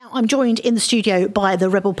I'm joined in the studio by the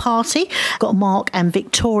Rebel Party. Got Mark and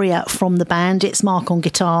Victoria from the band. It's Mark on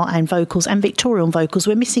guitar and vocals and Victoria on vocals.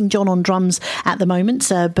 We're missing John on drums at the moment,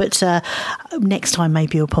 but next time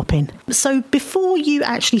maybe he'll pop in. So before you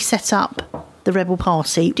actually set up the Rebel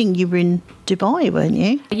Party, you were in Dubai, weren't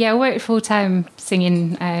you? Yeah, I worked full-time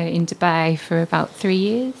singing in Dubai for about 3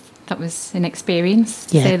 years. That was an experience,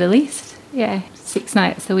 to say the least. Yeah, 6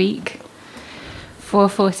 nights a week, 4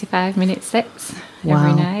 45-minute sets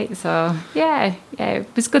every night. So, yeah, it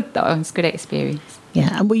was good though. It was a good experience.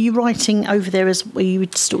 Yeah, and were you writing over there were you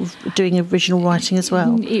sort of doing original writing as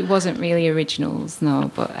well? It wasn't really originals,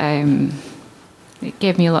 no, but it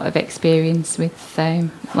gave me a lot of experience with,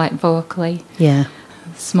 like, vocally. Yeah.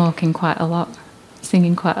 Smoking quite a lot,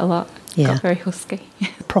 singing quite a lot. Yeah. Got very husky.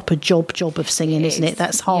 Proper job of singing, isn't it?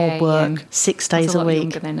 That's hard work. Yeah. 6 days a week.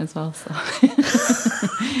 Younger then as well, so.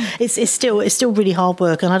 It's still really hard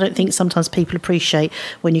work, and I don't think sometimes people appreciate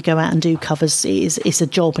when you go out and do covers. It's a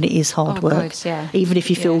job and it is hard work. God, yeah. Even if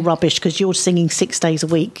you feel rubbish, because you're singing 6 days a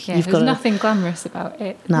week. Yeah, there's nothing glamorous about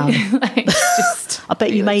it. No. Like, just, I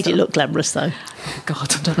bet you made it look glamorous though.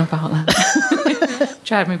 God, I don't know about that.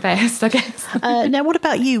 Tried my best, I guess. Now, what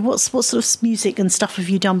about you? What sort of music and stuff have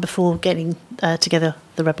you done before getting together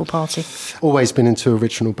the Rebel Party? Always been into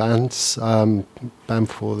original bands. Band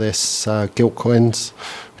before this, Gilt Coins.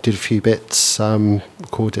 We did a few bits,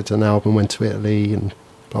 recorded an album, went to Italy and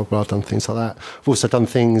blah, blah, done things like that. I've also done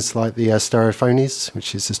things like the Stereophonies,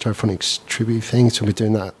 which is the Stereophonics tribute thing. So we've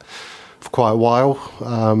been doing that for quite a while,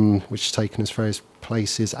 which has taken us various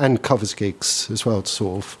places, and covers gigs as well, to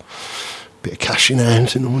sort of bit of cash in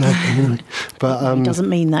hand and all that, you know. But it doesn't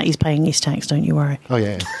mean that he's paying his tax, don't you worry. Oh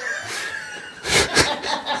yeah.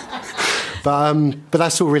 But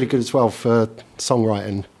that's all really good as well for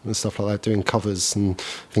songwriting and stuff like that, doing covers and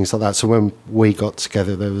things like that. So when we got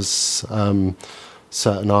together, there was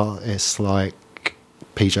certain artists like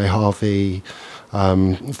PJ Harvey,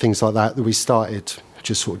 things like that we started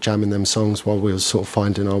just sort of jamming them songs while we were sort of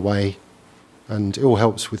finding our way. And it all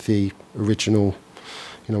helps with the original,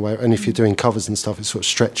 you know, and if you're doing covers and stuff, it sort of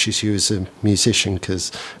stretches you as a musician, because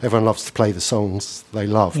everyone loves to play the songs they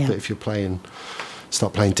love, but if you're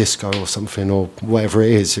start playing disco or something or whatever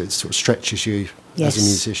it is, it sort of stretches you as a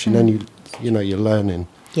musician, and you're learning.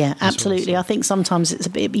 Yeah, absolutely. I think sometimes it's a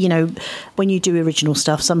bit, when you do original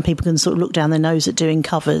stuff, some people can sort of look down their nose at doing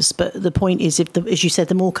covers. But the point is, as you said,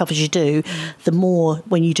 the more covers you do, the more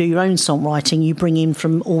when you do your own songwriting, you bring in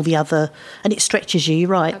from all the other, and it stretches you,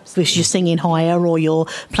 right? Absolutely. Because you're singing higher or you're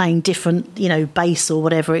playing different, bass or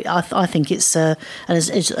whatever. I think it's, and as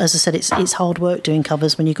I said, it's hard work doing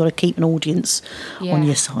covers when you've got to keep an audience on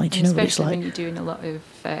your side. You know what it's like. Especially when you're doing a lot of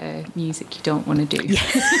music you don't want to do.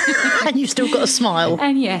 Yeah. And you've still got a smile.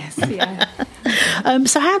 And yes, yeah.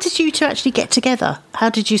 So how did you two actually get together?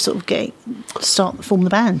 How did you sort of form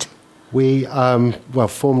the band? We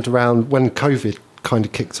formed around when COVID kind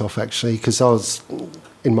of kicked off, actually, because I was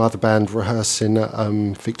in my other band rehearsing at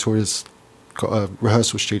Victoria's got a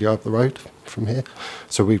rehearsal studio up the road from here.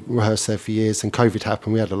 So we rehearsed there for years, and COVID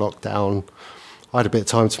happened, we had a lockdown. I had a bit of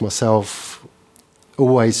time to myself.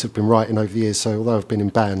 Always have been writing over the years, so although I've been in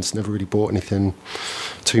bands, never really brought anything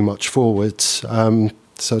too much forward.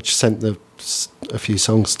 So I just sent a few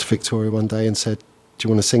songs to Victoria one day and said, "Do you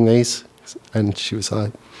want to sing these?" And she was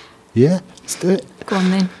like, "Yeah, let's do it." Go on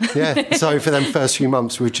then. Yeah. So for them first few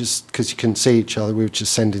months, we were just, because you couldn't see each other, we were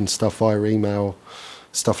just sending stuff via email,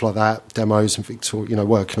 stuff like that, demos, and Victoria,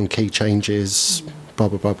 working on key changes, blah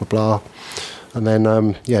blah blah blah blah. And then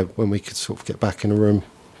when we could sort of get back in a room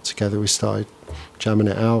together, we started jamming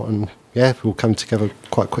it out, and it all came together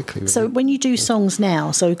quite quickly. Really. So when you do songs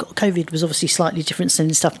now, so COVID was obviously slightly different,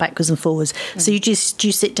 sending stuff backwards and forwards. So do you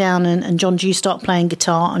sit down and John, do you start playing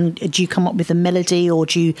guitar and do you come up with a melody, or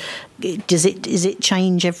does it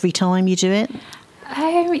change every time you do it?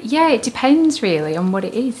 It depends really on what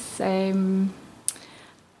it is.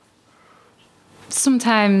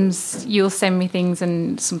 Sometimes you'll send me things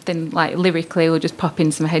and something like lyrically will just pop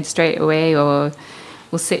into my head straight away, or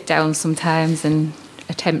we'll sit down sometimes and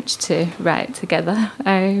attempt to write together.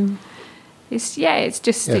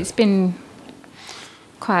 It's been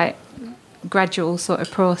quite gradual sort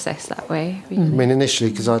of process that way. Really. I mean, initially,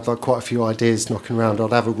 because I had quite a few ideas knocking around,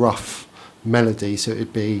 I'd have a rough melody, so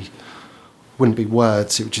wouldn't be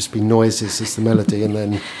words, it would just be noises as the melody, and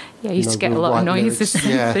then I used to get a lot of noises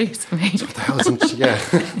through to me. What the hell's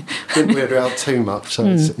didn't weird her out too much, so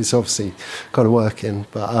it's obviously kind of working.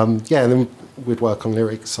 But and then we'd work on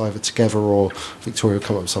lyrics either together, or Victoria would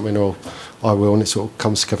come up with something, or I will, and it sort of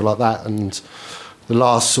comes together like that. And the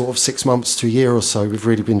last sort of 6 months to a year or so, we've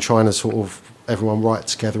really been trying to sort of everyone write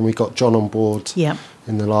together, and we got John on board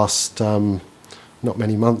in the last not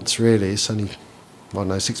many months really. It's only, I don't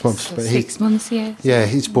know, 6 months. So but 6 months, yeah. Yeah,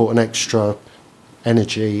 he's brought an extra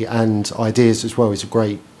energy and ideas as well. He's a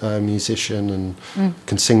great musician and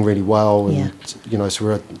can sing really well. And, you know, so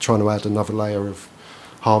we're trying to add another layer of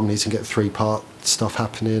harmonies and get 3-part stuff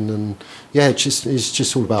happening. And yeah, it's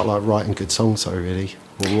just all about like writing good songs though, really.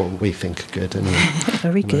 Or what we think are good anyway.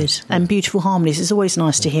 Very good. Yeah. And beautiful harmonies. It's always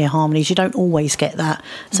nice to hear harmonies. You don't always get that.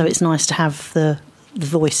 So it's nice to have the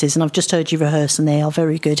voices, and I've just heard you rehearse, and they are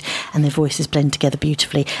very good, and their voices blend together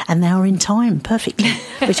beautifully, and they are in time perfectly,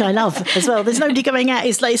 which I love as well. There's nobody going out.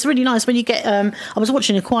 It's really nice when you get. I was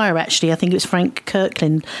watching a choir actually. I think it was Frank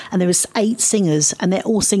Kirkland, and there was 8 singers, and they're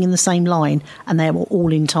all singing the same line, and they were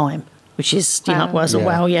all in time. Which is, you know,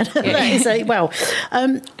 wow, yeah. That is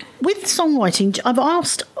with songwriting, I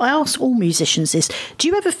ask all musicians this. Do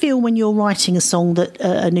you ever feel when you're writing a song, that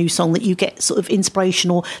a new song, that you get sort of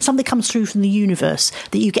inspiration or something comes through from the universe,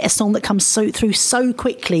 that you get a song that comes through so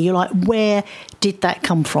quickly, you're like, where did that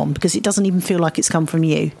come from? Because it doesn't even feel like it's come from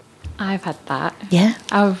you. I've had that. Yeah?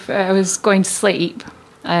 I was going to sleep,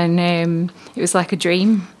 and it was like a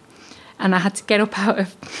dream, and I had to get up out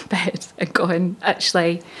of bed and go and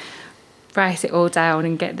actually write it all down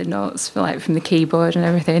and get the notes from the keyboard and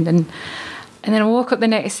everything, and then I woke up the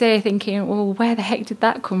next day thinking, well, where the heck did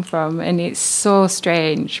that come from? And it's so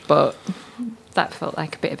strange, but that felt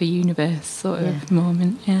like a bit of a universe sort of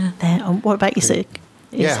moment. What about you, Sue?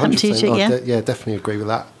 Yeah, 100%. Yeah, definitely agree with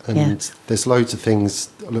that. And there's loads of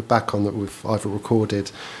things I look back on that we've either recorded,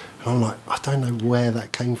 and I'm like, I don't know where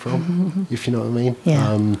that came from, if you know what I mean.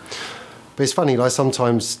 Yeah. But it's funny, like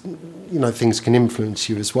sometimes, you know, things can influence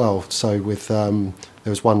you as well. So with, there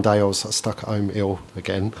was one day I was stuck at home ill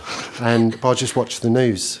again, but I just watched the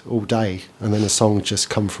news all day, and then a song just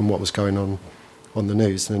come from what was going on the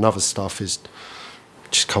news, and then other stuff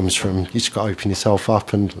just comes from, you just got to open yourself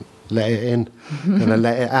up and let it in, and then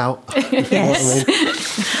let it out. Yes.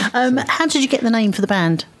 How did you get the name for the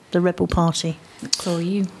band, the Rebel Party? It's all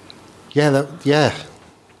you. Yeah,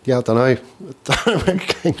 I don't know. Where it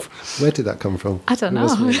came from. Where did that come from? I don't know.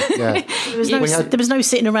 Yeah. There was no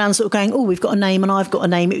sitting around sort of going, oh, we've got a name and I've got a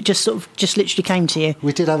name. It just literally came to you.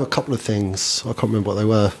 We did have a couple of things. I can't remember what they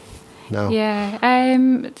were now. Yeah.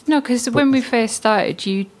 No, because when we first started,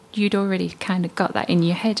 you'd already kind of got that in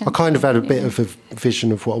your head. I kind of had a bit of a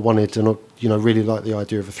vision of what I wanted, and I, you know, really liked the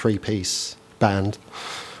idea of a 3-piece band.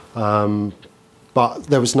 But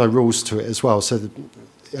there was no rules to it as well. So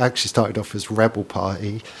it actually started off as Rebel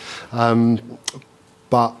Party,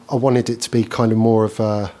 but I wanted it to be kind of more of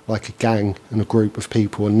like a gang and a group of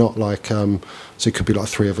people, and not like so it could be like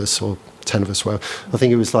 3 of us or 10 of us. Well, I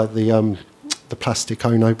think it was like the Plastic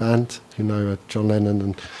Ono band, you know, John Lennon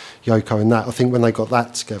and Yoko, and that. I think when they got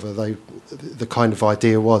that together, the kind of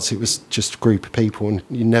idea was it was just a group of people, and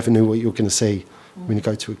you never knew what you were going to see when you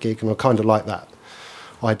go to a gig, and I kind of like that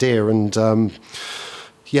idea. And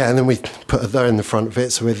and then we put a "the" in the front of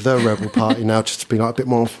it, so we're the Rebel Party now, just to be like a bit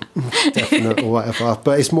more definite or whatever.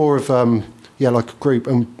 But it's more of like a group,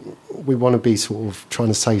 and we want to be sort of trying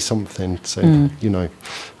to say something. So you know,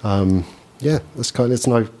 that's kind of, it's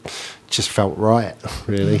no, just felt right,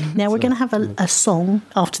 really. Now we're going to have a song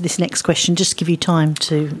after this next question, just to give you time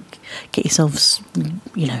to get yourselves,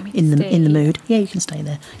 you know, in the mood. Yeah, you can stay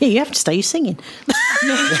there. Yeah, you have to stay. You're singing.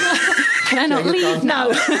 Can I not leave?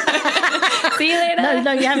 No. See you later.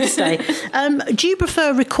 No, you have to stay. Do you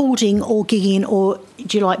prefer recording or gigging, or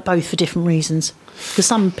do you like both for different reasons? Because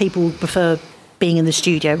some people prefer being in the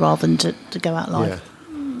studio rather than to go out live. Yeah.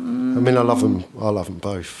 I mean, I love them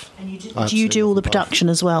both. And do you do all the production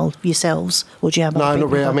as well yourselves, or do you have? No, not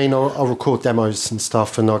really. I mean, I'll record demos and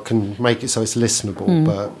stuff, and I can make it so it's listenable.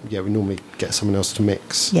 But yeah, we normally get someone else to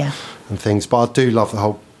mix and things. But I do love the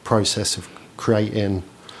whole process of creating.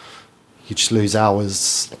 You just lose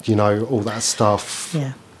hours, you know, all that stuff.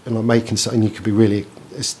 Yeah. And like making something, you could be really,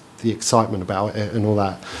 it's the excitement about it and all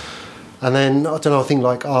that. And then, I don't know, I think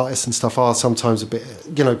like artists and stuff are sometimes a bit,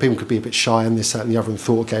 you know, people could be a bit shy and this, that and the other, and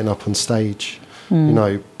thought of getting up on stage, you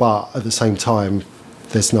know, but at the same time,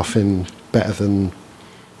 there's nothing better than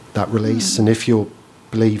that release. And if you're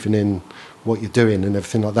believing in what you're doing and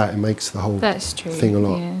everything like that, it makes the whole thing a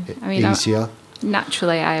lot easier.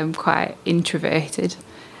 Naturally, I am quite introverted.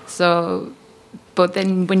 So, but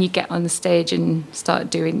then when you get on the stage and start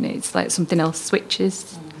doing it, it's like something else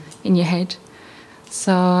switches in your head.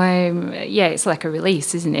 So, it's like a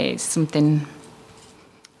release, isn't it? It's something,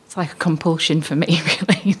 it's like a compulsion for me,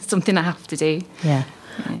 really. It's something I have to do. Yeah.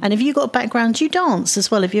 And have you got a background? Do you dance as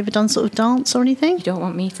well? Have you ever done sort of dance or anything? You don't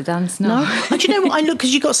want me to dance, no. Oh, do you know what? I look,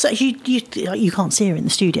 because you got such, you can't see her in the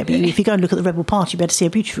studio, but if you go and look at the Rebel Party, you'll be able to see how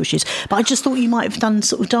beautiful she is. But I just thought you might have done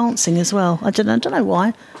sort of dancing as well. I don't know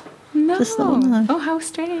why. No. Just thought, no. Oh, how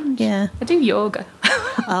strange. Yeah. I do yoga.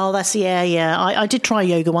 Oh, that's, yeah. I did try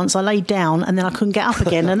yoga once. I laid down and then I couldn't get up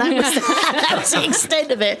again. And that was the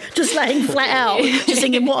extent of it. Just laying flat out, just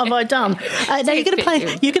thinking, what have I done? Now you're going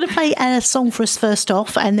to play a song for us first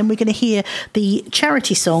off, and then we're going to hear the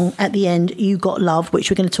charity song at the end, You Got Love, which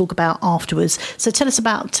we're going to talk about afterwards. So tell us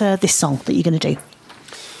about this song that you're going to do.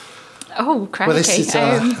 Oh, crikey. Well, this is,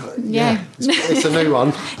 it's a new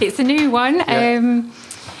one. It's a new one. Yeah.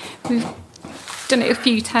 We've done it a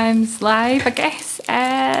few times live, I guess.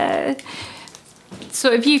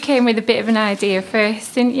 Sort of you came with a bit of an idea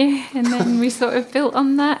first, didn't you? And then we sort of built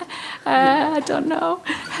on that. I don't know.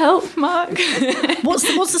 Help, Mark. What's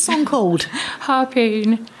the song called?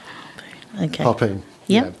 Harpoon. Okay. Harpoon.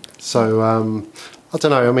 Yep. Yeah. So, I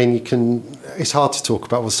don't know. I mean, it's hard to talk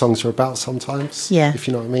about what songs are about sometimes. Yeah. If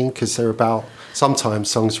you know what I mean. Because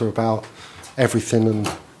sometimes songs are about everything and,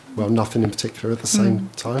 well, nothing in particular at the same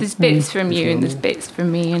time. There's bits from you and there's bits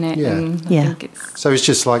from me in it. Yeah. And I think So it's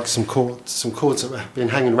just like some chords that have been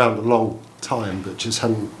hanging around a long time, but just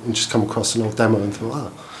come across an old demo and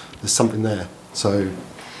thought, there's something there. So,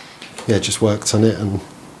 yeah, just worked on it and,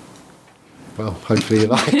 well, hopefully you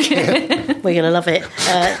like it. We're going to love it.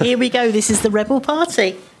 Here we go. This is the Rebel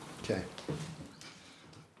Party. Okay.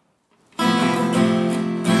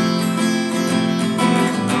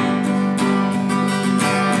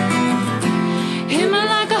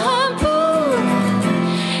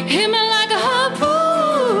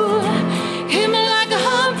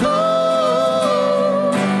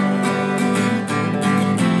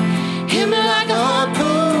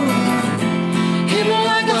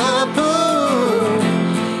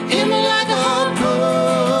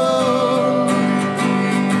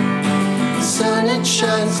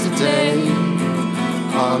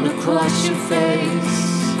 Across your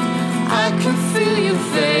face, I can feel your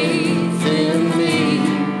faith in me,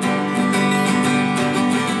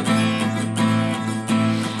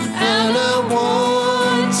 and I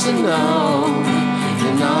want to know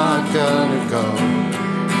you're not gonna go.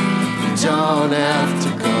 You don't have to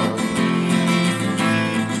go,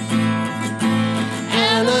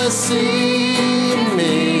 and I see in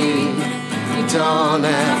me. You don't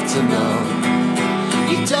have to know.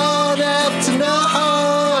 You don't have to know.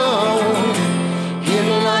 Hit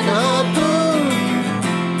me like a harpoon.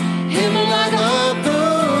 Hit me like a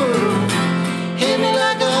harpoon. Hit me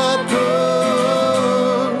like a harpoon.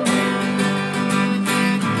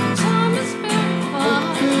 time is very far.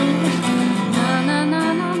 Na na na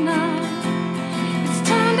na na. It's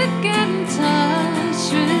time to get in touch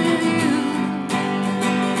with you.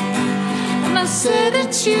 And I said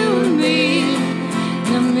that you and me,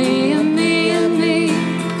 and me and me and me.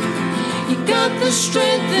 You got the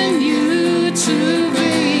strength in you to be.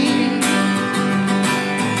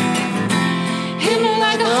 Hit me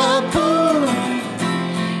like a harpoon.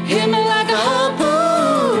 Hit me like a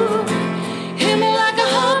harpoon. Hit me like a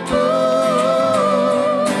harpoon.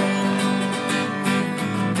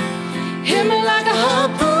 Hit me like a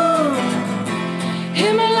harpoon.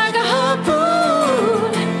 Hit me like a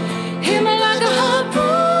harpoon. Hit me like a harpoon.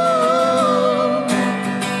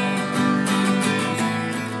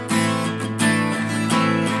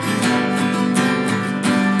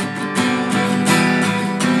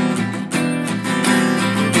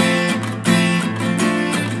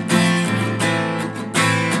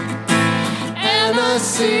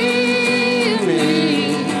 See me.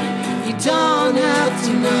 You don't have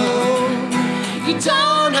to know. You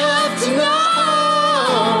don't have to know.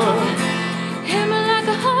 Hit me like a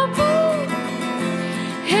harpoon.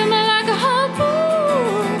 Hit me like a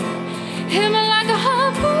harpoon. Hit me like a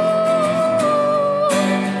harpoon.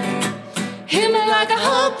 Hit me like a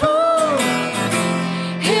harpoon.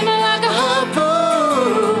 Hit me like a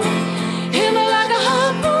harpoon. Hit me like a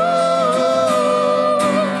harpoon.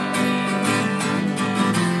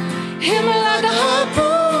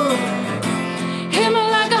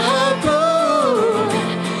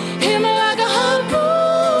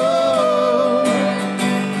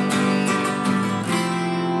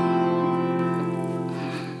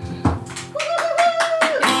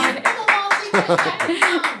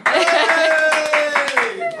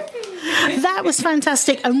 It's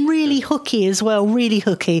fantastic and really hooky as well, really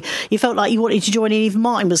hooky. You felt like you wanted to join in. Even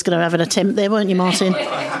Martin was going to have an attempt there, weren't you, Martin?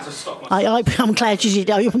 I had to stop myself. I'm glad you did.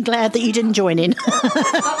 I'm glad that you didn't join in.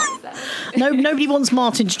 No, nobody wants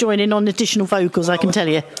Martin to join in on additional vocals, I can tell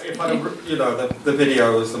you. If I'd have, the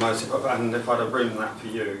video was the most, and if I'd have ruined that for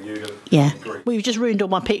you, you'd have agreed. We've just ruined all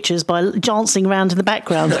my pictures by dancing around in the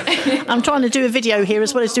background. I'm trying to do a video here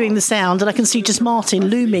as well as doing the sound, and I can see just Martin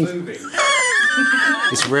looming.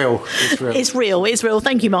 It's real. It's real.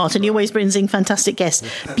 Thank you, Martin. You always brings in fantastic guests.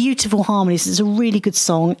 Beautiful harmonies. It's a really good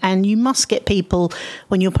song, and you must get people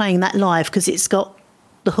when you're playing that live because it's got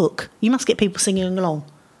the hook. You must get people singing along.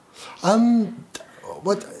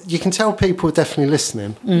 What you can tell people are definitely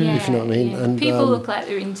listening, if you know what I mean. Yeah. And people look like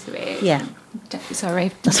they're into it. Yeah.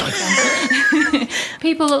 Sorry.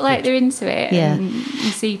 People look like they're into it, and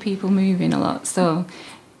you see people moving a lot. So,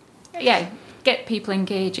 get people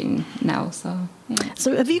engaging now. So, yeah.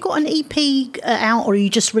 So, have you got an EP out, or are you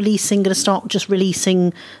just going to start just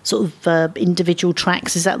releasing sort of individual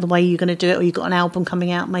tracks? Is that the way you're going to do it, or you got an album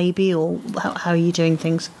coming out, maybe, or how are you doing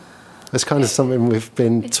things? It's kind of something we've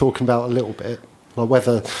been talking about a little bit, like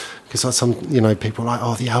whether, because some people are like,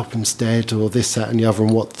 oh, the album's dead, or this, that, and the other,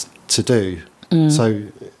 and what to do. So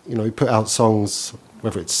we put out songs,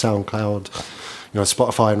 whether it's SoundCloud,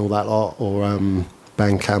 Spotify and all that lot, or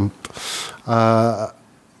Bandcamp,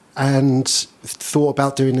 and thought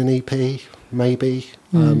about doing an EP maybe,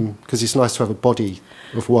 because it's nice to have a body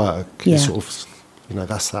of work. Yeah. It's sort of,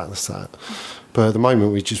 that's that. But at the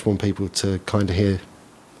moment, we just want people to kind of hear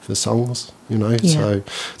the songs, Yeah. So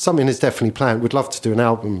something is definitely planned. We'd love to do an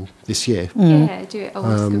album this year. Yeah, do it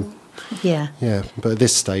old school. Yeah. Yeah, but at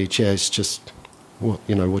this stage, it's just what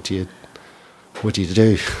do you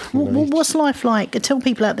do? What's life like? Tell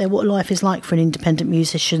people out there what life is like for an independent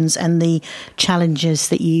musicians and the challenges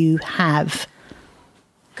that you have.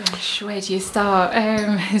 Gosh, where do you start?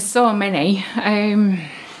 There's so many.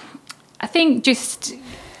 I think just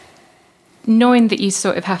knowing that you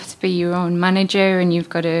sort of have to be your own manager and you've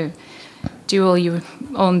got to do all your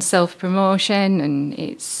own self-promotion, and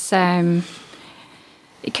it's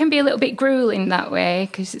it can be a little bit grueling that way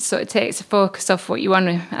because it sort of takes the focus off what you want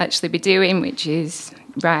to actually be doing, which is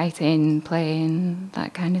writing, playing,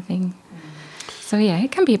 that kind of thing. So yeah,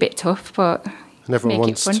 it can be a bit tough, but and everyone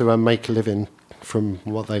wants to make a living from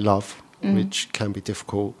what they love, which can be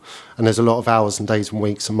difficult. And there's a lot of hours and days and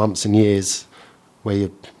weeks and months and years where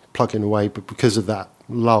you're plugging away, but because of that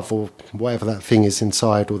love or whatever that thing is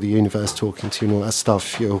inside, or the universe talking to you and all that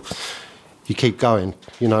stuff, you keep going.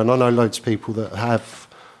 And I know loads of people that have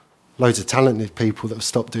loads of talented people that have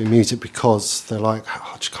stopped doing music because they're like,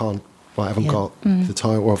 I just can't, I haven't got the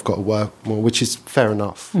time, or I've got to work more, which is fair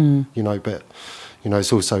enough, but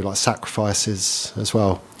it's also like sacrifices as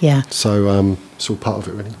well. Yeah. So it's all part of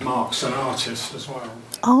it, really. Mark's an artist as well.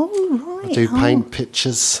 Oh, right. I do paint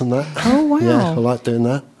pictures and that. Oh, wow. Yeah, I like doing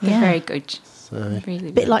that. they're Yeah. very good. So.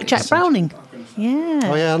 Really, Bit like Jack Browning. Yeah.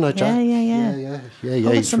 Oh yeah, I know Jack. Yeah.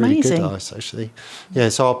 Yeah. He's really good at ice, actually. Yeah,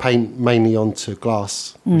 so I paint mainly onto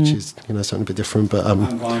glass, which is something a bit different. But And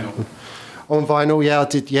vinyl. on vinyl, I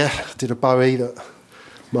did a Bowie that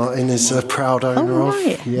Martin is a proud owner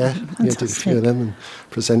right. of. Yeah, did a few of them and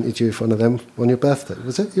presented you with one of them on your birthday.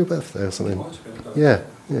 Was it your birthday or something? Yeah.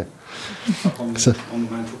 Up on the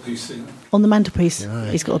mantelpiece thing. On the mantelpiece, Yeah,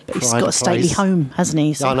 he's got pride a of stately place. home, hasn't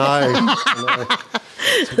he? So- I know.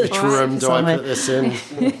 Which room do I Somewhere. put this in?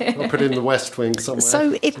 I'll put it in the West Wing somewhere.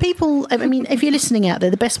 So if you're listening out there,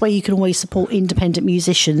 the best way you can always support independent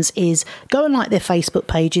musicians is go and like their Facebook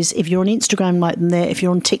pages. If you're on Instagram, like them there. If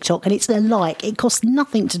you're on TikTok, and it's their like, it costs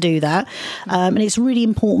nothing to do that. And it's really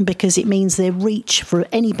important because it means their reach for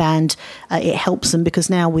any band, it helps them, because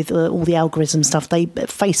now with all the algorithm stuff,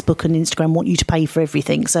 Facebook and Instagram want you to pay for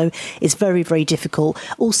everything. So it's very, very difficult.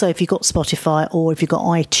 Also, if you've got Spotify or if you've got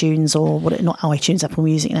iTunes or not iTunes, Apple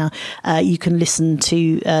Music now, you can listen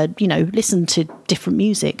to different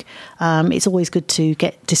music. It's always good to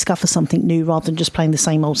discover something new rather than just playing the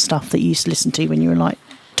same old stuff that you used to listen to when you were like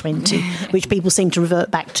 20, which people seem to revert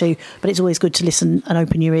back to. But it's always good to listen and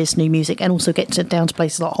open your ears to new music, and also get down to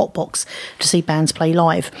places like Hotbox to see bands play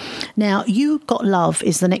live. Now, You Got Love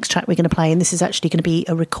is the next track we're going to play, and this is actually going to be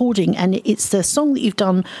a recording, and it's the song that you've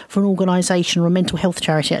done for an organisation or a mental health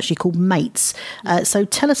charity actually called Mates. So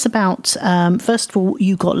tell us about, first of all,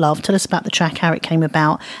 You Got Love. Tell us about the track, how it came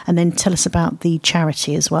about, and then tell us about the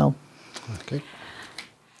charity as well. Okay.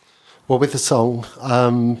 Well, with the song,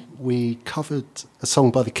 we covered a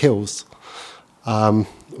song by The Kills.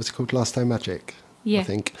 What's it called? Last Day Magic, Yeah. I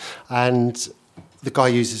think. And the guy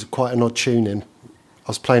uses quite an odd tuning. I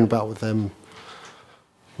was playing about with them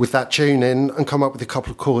with that tune in and come up with a couple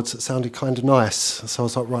of chords that sounded kind of nice. So I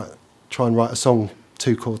was like, right, try and write a song,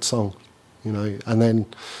 2-chord song, you know, and then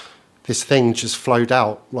this thing just flowed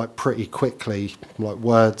out like pretty quickly, like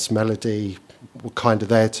words, melody were kind of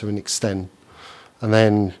there to an extent. And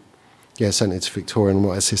then, sent it to Victoria and I'm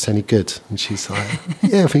like, is this any good? And she's like,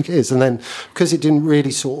 yeah, I think it is. And then, because it didn't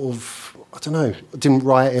really sort of, I don't know, I didn't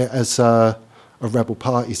write it as a Rebel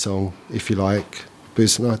Party song, if you like. We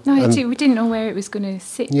didn't know where it was going to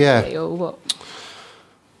sit really, or what.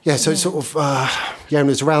 Yeah, so it's sort of, it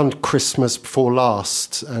was around Christmas before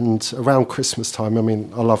last, and around Christmas time, I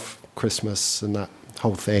mean, I love Christmas and that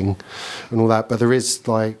whole thing and all that, but there is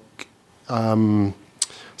like certain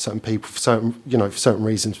people, for certain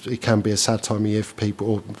reasons, it can be a sad time of year for people,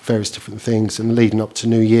 or various different things, and leading up to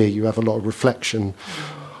New Year, you have a lot of reflection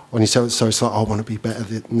on yourself, so it's like, I want to be better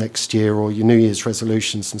next year, or your New Year's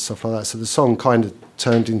resolutions and stuff like that. So the song kind of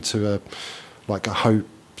turned into a hope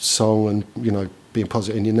song, and, you know, being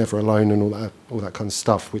positive and you're never alone and all that kind of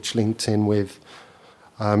stuff, which linked in with,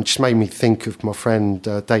 just made me think of my friend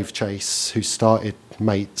Dave Chase, who started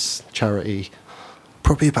Mates charity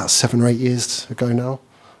probably about 7 or 8 years ago now.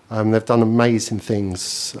 They've done amazing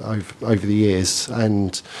things over the years,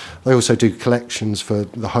 and they also do collections for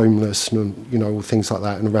the homeless and, you know, all things like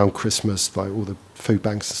that, and around Christmas, like all the food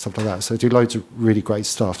banks and stuff like that. So they do loads of really great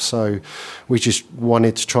stuff. So we just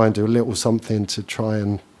wanted to try and do a little something to try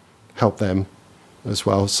and help them as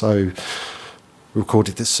well. So we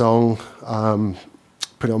recorded this song,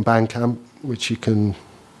 put it on Bandcamp, which you can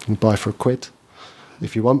buy for £1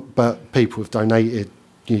 if you want, but people have donated.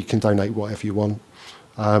 You can donate whatever you want.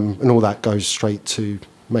 And all that goes straight to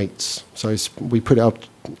Mates. So we put it up,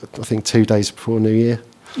 I think, 2 days before New Year.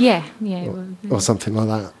 Yeah. Or something like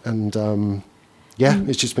that. And,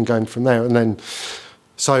 it's just been going from there. And then,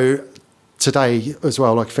 so today as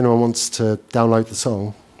well, like if anyone wants to download the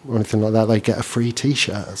song or anything like that, they get a free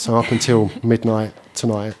T-shirt. So up until midnight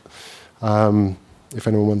tonight, if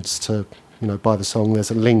anyone wants to, you know, buy the song,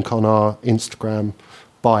 there's a link on our Instagram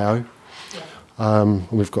bio.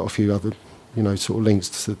 And we've got a few other, you know, sort of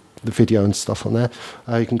links to the video and stuff on there.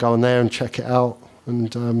 You can go on there and check it out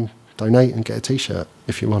and donate and get a T-shirt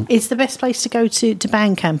if you want. Is the best place to go to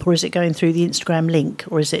Bandcamp, or is it going through the Instagram link,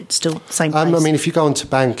 or is it still the same place? I mean, if you go onto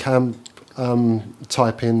Bandcamp,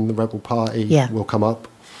 type in The Rebel Party, will come up.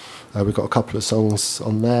 We've got a couple of songs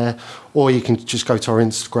on there. Or you can just go to our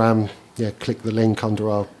Instagram, click the link under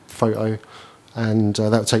our photo, and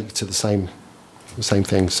that will take you to the same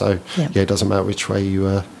thing. So, it doesn't matter which way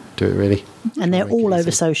you do it, really. And they're all over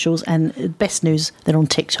socials, and best news, they're on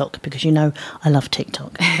TikTok, because you know I love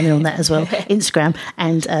TikTok, and they're on that as well. Instagram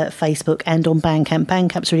and Facebook, and on Bandcamp.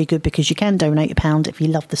 Bandcamp's really good because you can donate £1 if you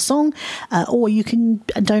love the song, or you can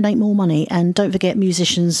donate more money. And don't forget,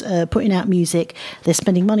 musicians putting out music, they're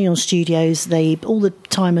spending money on studios, all the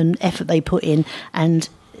time and effort they put in, and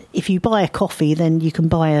if you buy a coffee, then you can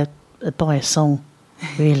buy a song,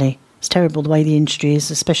 really. It's terrible the way the industry is,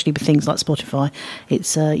 especially with things like Spotify.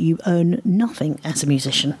 It's you earn nothing as a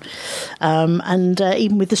musician. And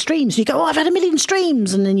even with the streams, you go, I've had 1 million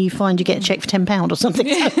streams, and then you find you get a check for £10 or something.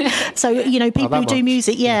 So you know, people who do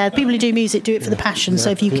music, people who do music do it for the passion. So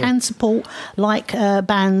if you can support, like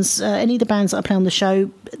bands, any of the bands that I play on the show,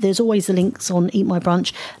 there's always the links on Eat My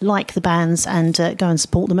Brunch, like the bands, and go and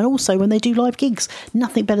support them. And also when they do live gigs,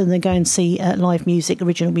 nothing better than go and see live music,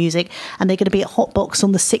 original music. And they're going to be at Hotbox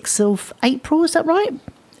on the 6th of April, is that right?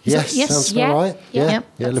 Yes, sounds about right. Yeah,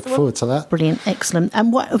 looking forward to that. Brilliant, excellent.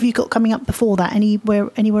 And what have you got coming up before that? Anywhere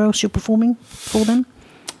else you're performing for them?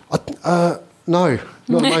 No,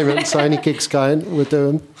 not at the moment. So any gigs going, we're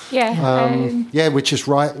doing. We're just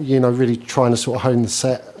really trying to sort of hone the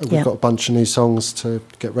set. We've got a bunch of new songs to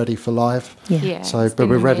get ready for live. But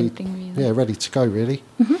we're ready. Ready to go, really.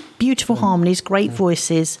 Mm-hmm. Beautiful harmonies, great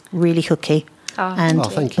voices, really hooky. And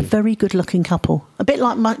thank you. A very good-looking couple. A bit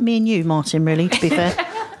like me and you, Martin, really, to be fair.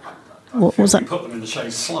 What was that? Put them in the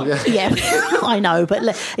shade slightly. Yeah, I know, but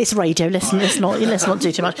it's radio. Let's not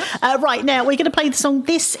do too much. Right, now we're going to play the song.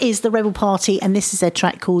 This is the Rebel Party, and this is their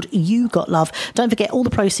track called You Got Love. Don't forget, all the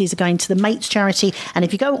proceeds are going to the Mates charity, and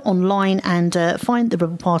if you go online and find the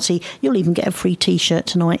Rebel Party, you'll even get a free T-shirt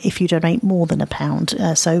tonight if you donate more than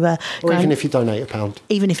 £1. Or even if you donate £1.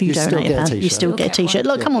 Even if you donate £1, you still get a T-shirt.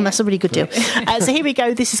 Look, come on, that's a really good deal. So here we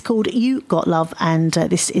go. This is called You Got Love, and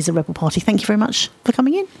this is a Rebel Party. Thank you very much for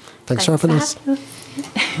coming in. Thanks for having us.